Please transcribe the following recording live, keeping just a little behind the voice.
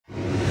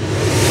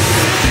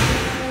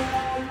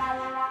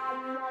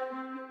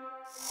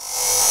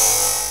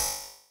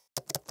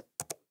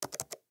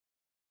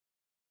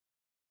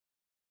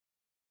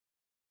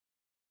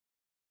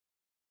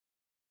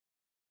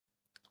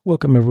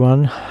Welcome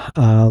everyone.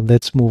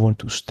 Let's move on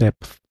to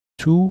step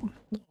 2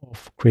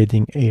 of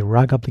creating a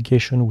RAG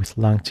application with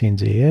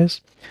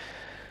LangChain.js.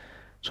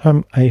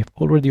 So I've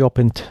already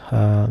opened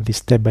the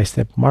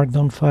step-by-step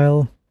markdown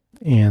file,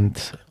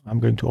 and I'm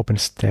going to open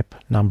step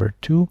number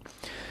 2.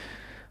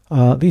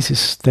 This is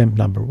step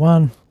number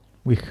 1.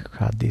 We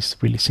had this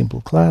really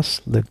simple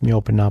class. Let me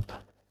open up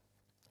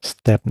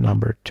step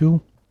number 2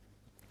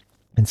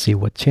 and see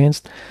what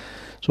changed.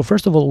 So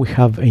first of all, we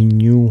have a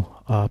new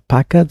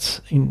package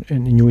in a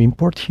new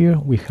import here.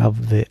 We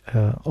have the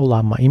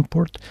Ollama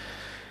import.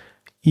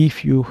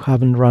 If you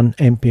haven't run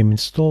npm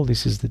install,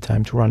 this is the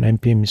time to run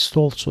npm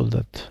install so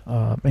that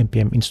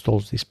npm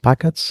installs this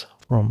package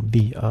from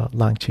the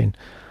LangChain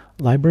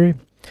library.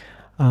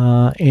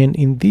 And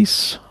in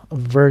this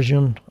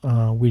version,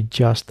 we're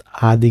just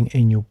adding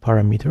a new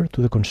parameter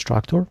to the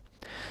constructor.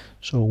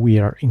 So we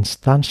are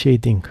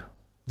instantiating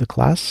the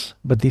class,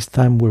 but this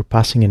time we're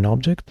passing an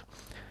object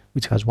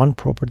which has one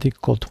property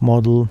called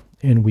model,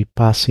 and we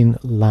pass in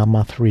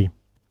llama3.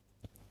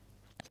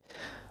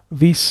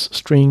 This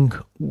string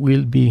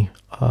will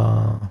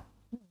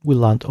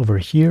land over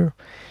here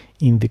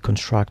in the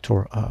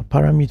constructor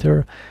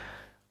parameter.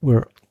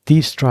 We're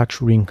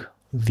destructuring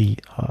the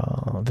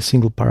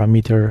single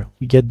parameter.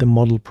 We get the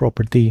model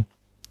property,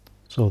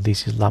 so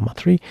this is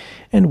llama3,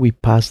 and we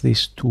pass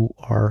this to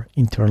our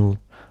internal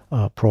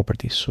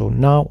properties. So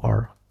now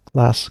our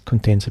class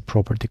contains a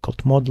property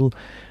called model,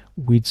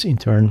 which in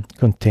turn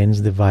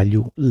contains the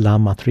value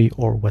llama3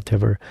 or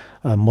whatever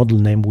model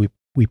name we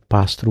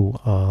pass through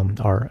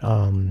our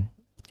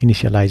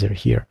initializer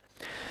here.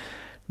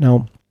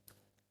 Now,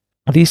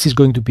 this is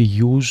going to be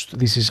used.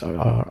 This is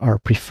our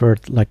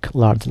preferred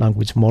large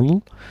language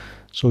model.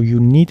 So you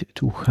need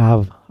to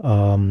have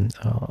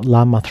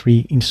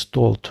llama3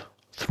 installed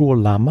through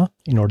Ollama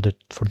in order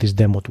for this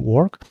demo to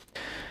work.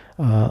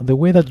 The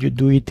way that you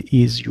do it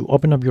is you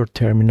open up your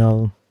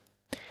terminal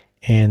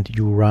and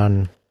you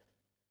run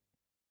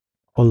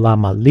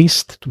Ollama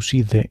list to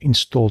see the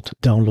installed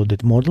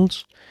downloaded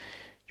models.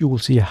 You will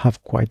see I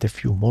have quite a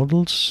few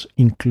models,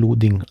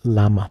 including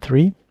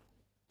llama3.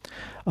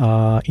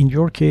 In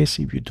your case,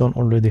 if you don't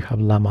already have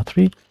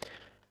llama3,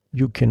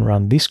 you can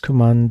run this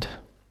command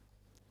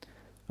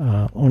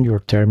on your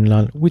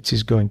terminal, which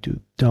is going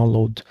to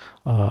download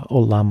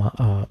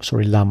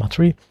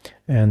llama3,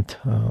 and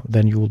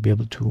then you will be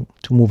able to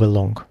move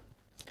along.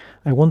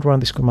 I won't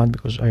run this command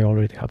because I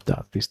already have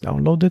this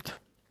downloaded.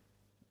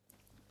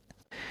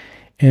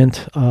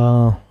 And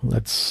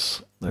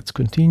let's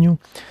continue.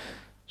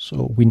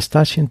 So we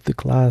instantiate the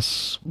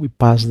class, we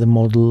pass the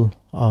model,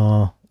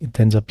 it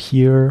ends up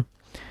here,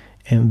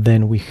 and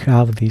then we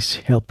have this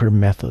helper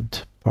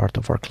method part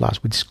of our class,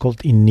 which is called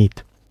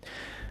init.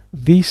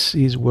 This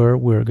is where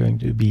we're going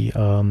to be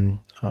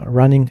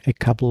running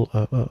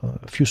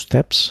a few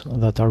steps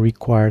that are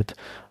required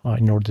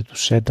in order to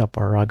set up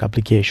our RAG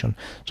application.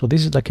 So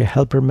this is like a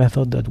helper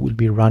method that will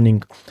be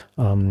running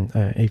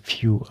a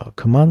few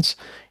commands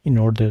in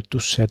order to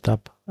set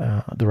up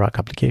the RAG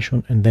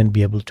application and then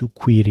be able to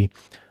query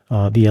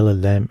the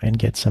LLM and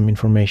get some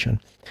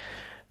information.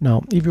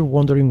 Now, if you're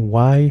wondering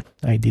why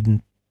I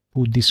didn't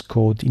put this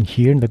code in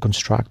here in the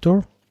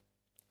constructor,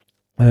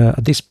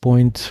 at this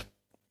point,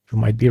 you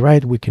might be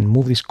right, we can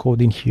move this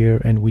code in here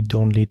and we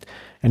don't need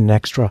an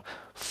extra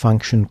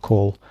function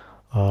call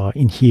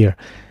in here.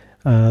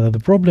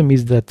 The problem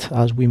is that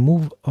as we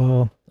move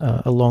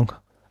along,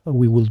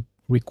 we will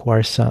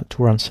require to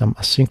run some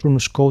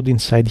asynchronous code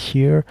inside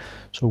here.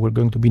 So we're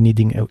going to be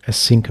needing a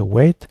async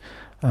await,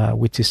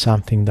 which is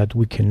something that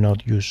we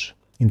cannot use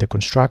in the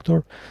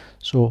constructor.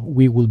 So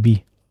we will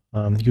be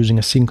using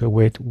async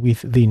await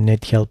with the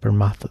net helper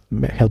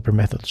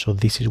method. So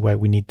this is why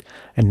we need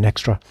an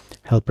extra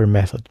helper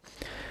method.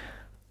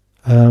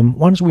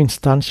 Once we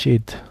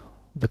instantiate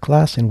the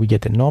class and we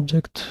get an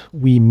object,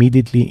 we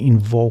immediately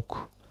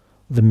invoke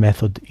the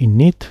method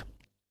init.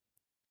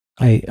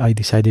 I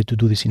decided to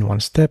do this in one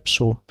step,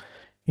 so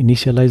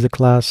initialize the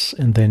class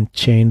and then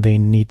chain the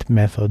init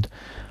method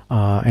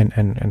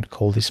and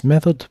call this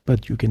method,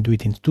 but you can do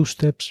it in 2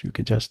 steps. You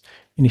can just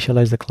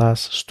initialize the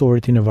class, store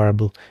it in a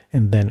variable,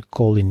 and then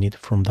call init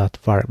from that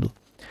variable.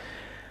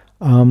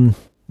 The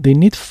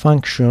init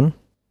function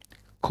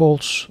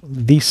calls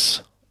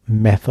this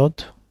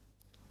method,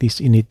 this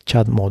init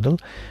chat model,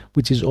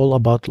 which is all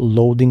about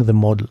loading the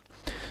model.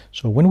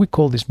 So when we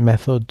call this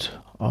method,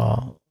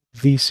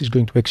 this is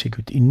going to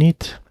execute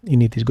init.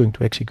 Init is going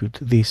to execute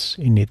this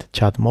init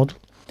chat model,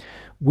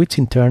 which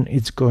in turn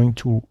is going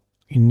to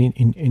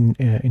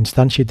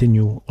instantiate a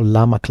new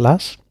Ollama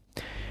class,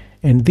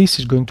 and this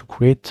is going to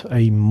create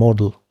a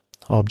model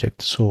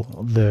object. So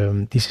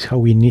this is how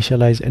we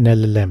initialize an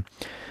LLM.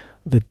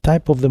 The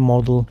type of the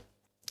model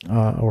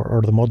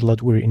or the model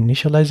that we're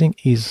initializing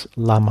is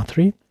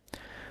llama3.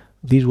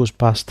 This was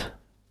passed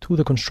to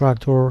the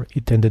constructor.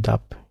 It ended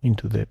up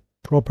into the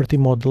property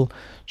model,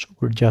 so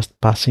we're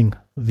just passing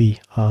the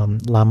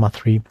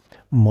llama3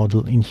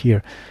 model in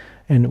here,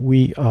 and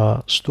we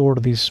store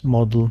this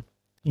model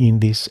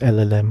in this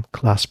LLM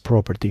class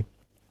property.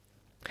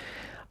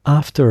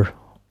 After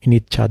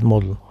init chat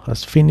model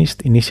has finished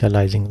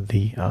initializing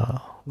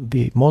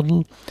the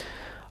model,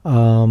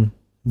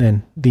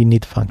 then the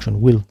init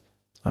function will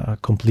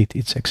complete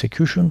its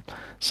execution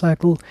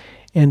cycle,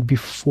 and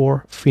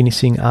before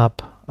finishing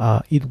up,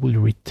 it will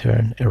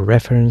return a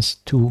reference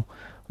to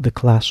the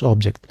class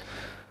object.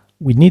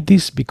 We need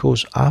this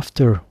because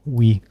after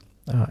we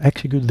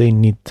execute the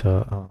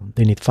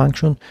init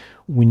function,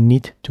 we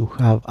need to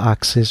have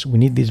access. We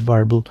need this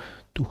variable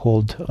to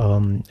hold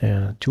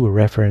to a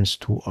reference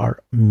to our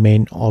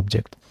main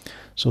object.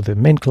 So the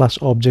main class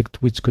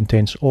object, which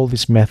contains all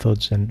these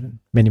methods and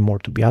many more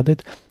to be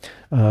added,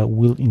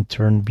 will in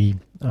turn be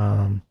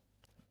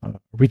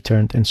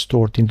returned and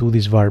stored into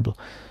this variable.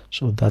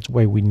 So that's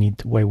why we need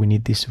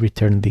this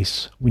return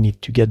this. We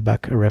need to get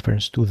back a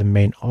reference to the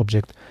main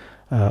object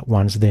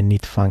once the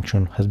init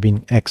function has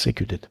been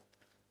executed.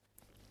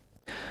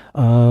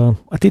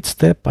 At each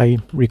step, I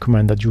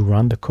recommend that you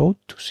run the code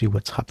to see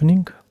what's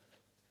happening.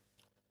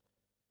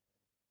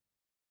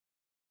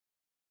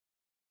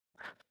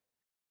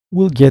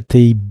 We'll get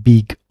a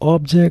big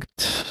object.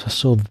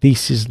 So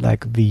this is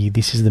like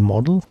this is the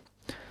model.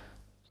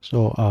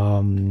 So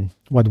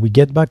what we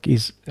get back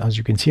is, as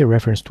you can see, a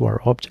reference to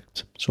our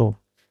object. So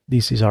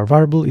this is our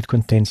variable. It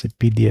contains a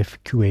PDF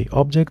QA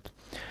object.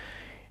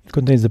 It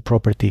contains the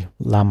property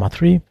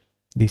llama3.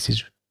 This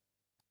is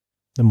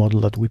the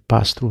model that we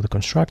pass through the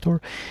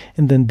constructor.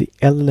 And then the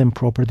LLM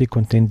property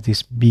contains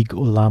this big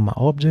llama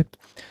object,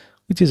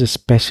 which is a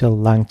special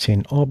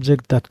LangChain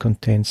object that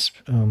contains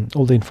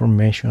all the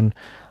information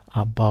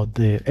about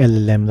the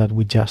LLM that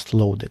we just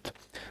loaded.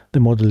 The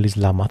model is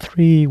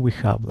llama3. We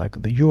have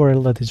like the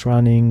URL that is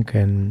running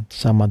and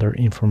some other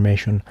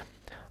information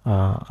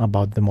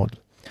about the model.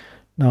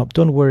 Now,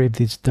 don't worry if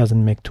this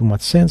doesn't make too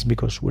much sense,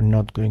 because we're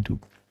not going to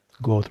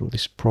go through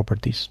these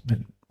properties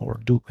or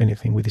do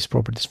anything with these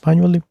properties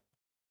manually.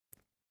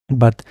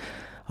 But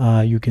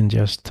you can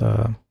just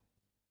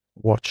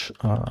watch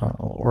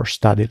or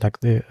study like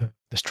the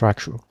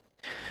structure.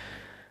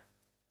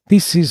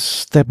 This is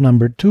step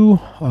number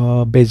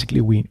 2.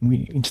 Basically, we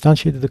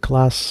instantiated the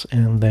class,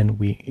 and then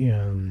we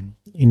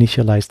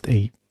initialized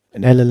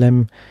an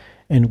LLM,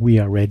 and we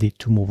are ready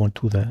to move on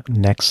to the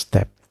next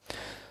step.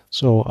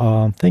 So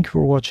thank you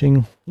for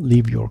watching.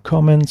 Leave your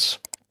comments.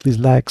 Please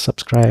like,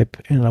 subscribe,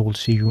 and I will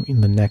see you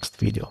in the next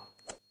video.